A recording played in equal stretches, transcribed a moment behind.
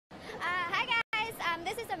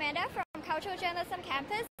Amanda from Cultural Journalism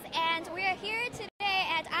Campus, and we are here today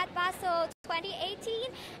at Art Basel 2018,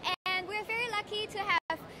 and we're very lucky to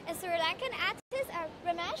have a Sri Lankan artist,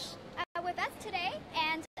 Ramesh, with us today,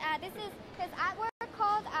 and this is his artwork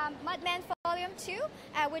called Mudman Volume 2,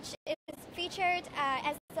 which is featured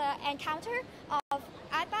as the encounter of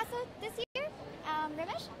Art Basel this year.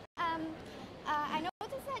 Ramesh, I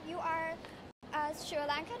noticed that you are a Sri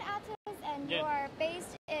Lankan artist and you are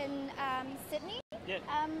based in Sydney.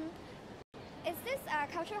 Is this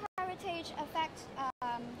cultural heritage affect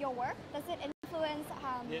your work? Does it influence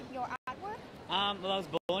your artwork? Well, I was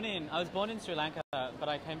born in Sri Lanka, but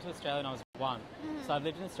I came to Australia when I was 1. So I've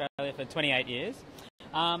lived in Australia for 28 years,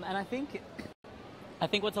 and I think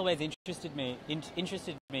what's always interested me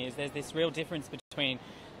is there's this real difference between,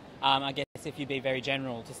 I guess, if you be very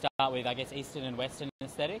general to start with, I guess Eastern and Western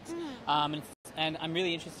aesthetics, and I'm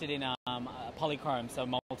really interested in polychrome, so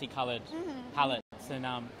multicoloured palettes, and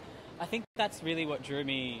I think that's really what drew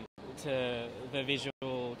me to the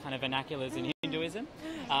visual kind of vernaculars in Hinduism.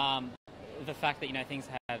 The fact that, things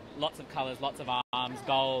had lots of colours, lots of arms,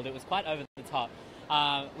 gold, it was quite over the top,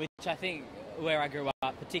 which I think, where I grew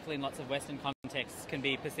up, particularly in lots of Western contexts, can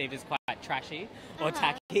be perceived as quite trashy or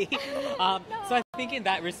tacky. So I think in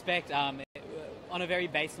that respect, on a very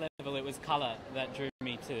base level, it was colour that drew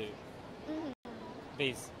me to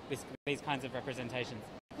these kinds of representations.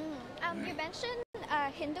 You mentioned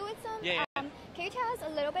Hinduism. Can you tell us a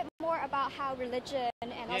little bit more about how religion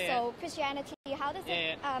and also Christianity, how does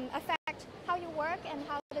it affect how you work, and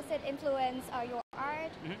how does it influence your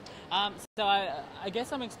art? So I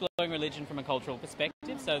guess I'm exploring religion from a cultural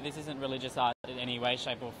perspective, so this isn't religious art in any way,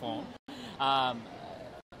 shape or form.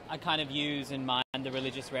 I kind of use and mind the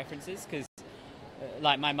religious references because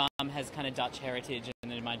like my mum has kind of Dutch heritage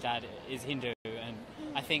and then my dad is Hindu, and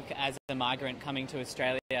I think as a migrant coming to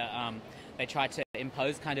Australia, they tried to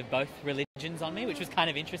impose kind of both religions on me, which was kind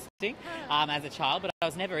of interesting as a child, but I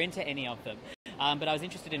was never into any of them. But I was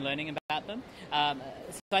interested in learning about them.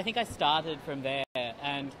 So I think I started from there,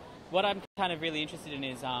 and what I'm kind of really interested in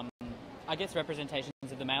is, I guess, representations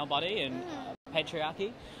of the male body and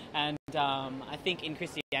patriarchy. And I think in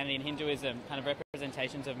Christianity and Hinduism, kind of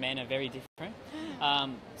representations of men are very different.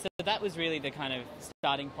 So that was really the kind of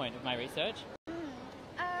starting point of my research.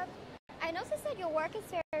 I noticed that your work is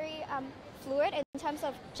very fluid in terms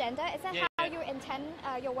of gender. Is that how you intend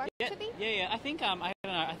your work to be? I think I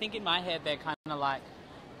don't know. I think in my head they're kind of like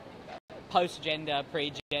post-gender,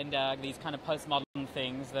 pre-gender, these kind of postmodern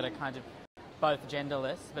things that are kind of both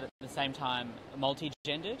genderless, but at the same time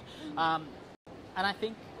multi-gendered. And I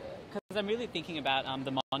think because I'm really thinking about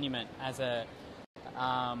the monument as a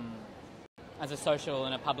social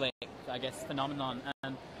and a public, I guess, phenomenon,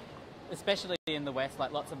 and especially in the West,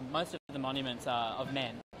 like most of the monuments are of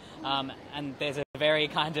men, and there's a very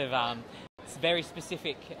kind of very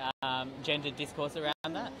specific gendered discourse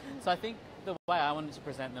around that. So I think the way I wanted to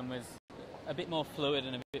present them was a bit more fluid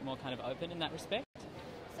and a bit more kind of open in that respect.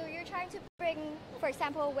 So you're trying to bring, for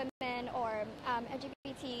example, women or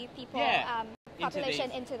LGBT people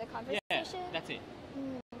population into the conversation. Yeah, that's it.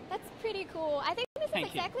 That's pretty cool. I think this is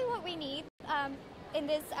exactly what we need in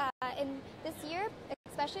this year,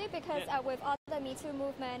 especially because with all the Me Too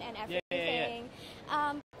movement and everything.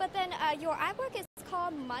 But then your artwork is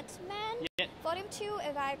called Mudman Volume 2,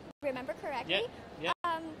 if I remember correctly.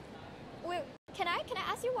 Can I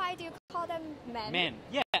ask you, why do you call them men? Men.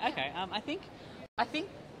 Yeah. Okay. I think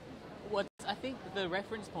the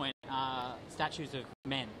reference point are statues of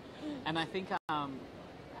men, and I think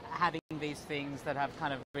having these things that have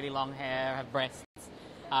kind of really long hair, have breasts,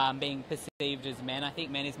 being perceived as men, I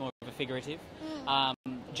think men is more of a figurative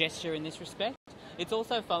gesture in this respect. It's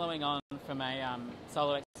also following on from a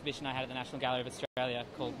solo exhibition I had at the National Gallery of Australia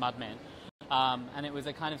called Mudman, and it was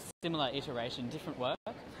a kind of similar iteration, different work.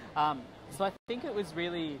 So I think it was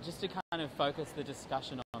really just to kind of focus the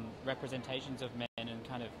discussion on representations of men and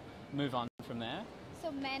kind of move on from there.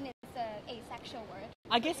 So men is an asexual word?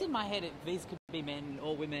 I guess in my head these could be men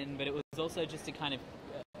or women, but it was also just to kind of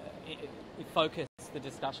focus the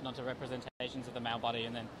discussion onto representations of the male body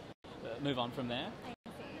and then move on from there. I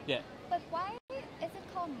see. Yeah. But why is it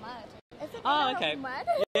called mud? Is it made of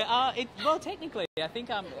mud? Well, technically, I think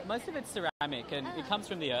most of it's ceramic, and it comes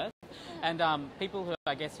from the earth. And people who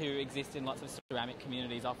exist in lots of ceramic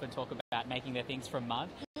communities often talk about making their things from mud.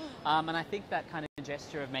 And I think that kind of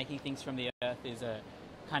gesture of making things from the earth is a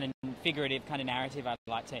kind of figurative kind of narrative I'd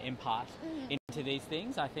like to impart into these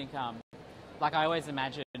things. I think, like I always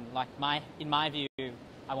imagine, like in my view,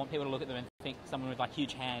 I want people to look at them and think someone with like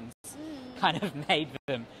huge hands kind of made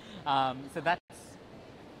them. So that's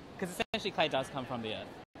because essentially clay does come from the earth.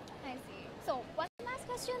 I see. So one last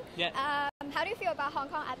question. Yeah. How do you feel about Hong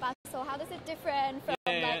Kong Art Basel? How does it different from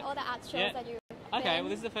like all the art shows that you've Okay, been? well,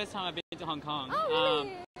 this is the first time I've been to Hong Kong. Oh,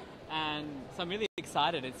 really? And so I'm really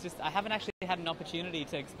excited. It's just I haven't actually had an opportunity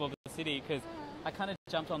to explore the city because I kind of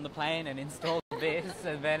jumped on the plane and installed this,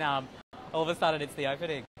 and then all of a sudden it's the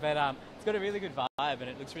opening. But it's got a really good vibe and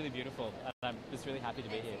it looks really beautiful. And I'm just really happy to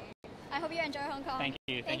be here. I hope you enjoy Hong Kong. Thank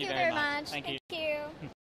you. Thank you very very much. Thank you. Thank you.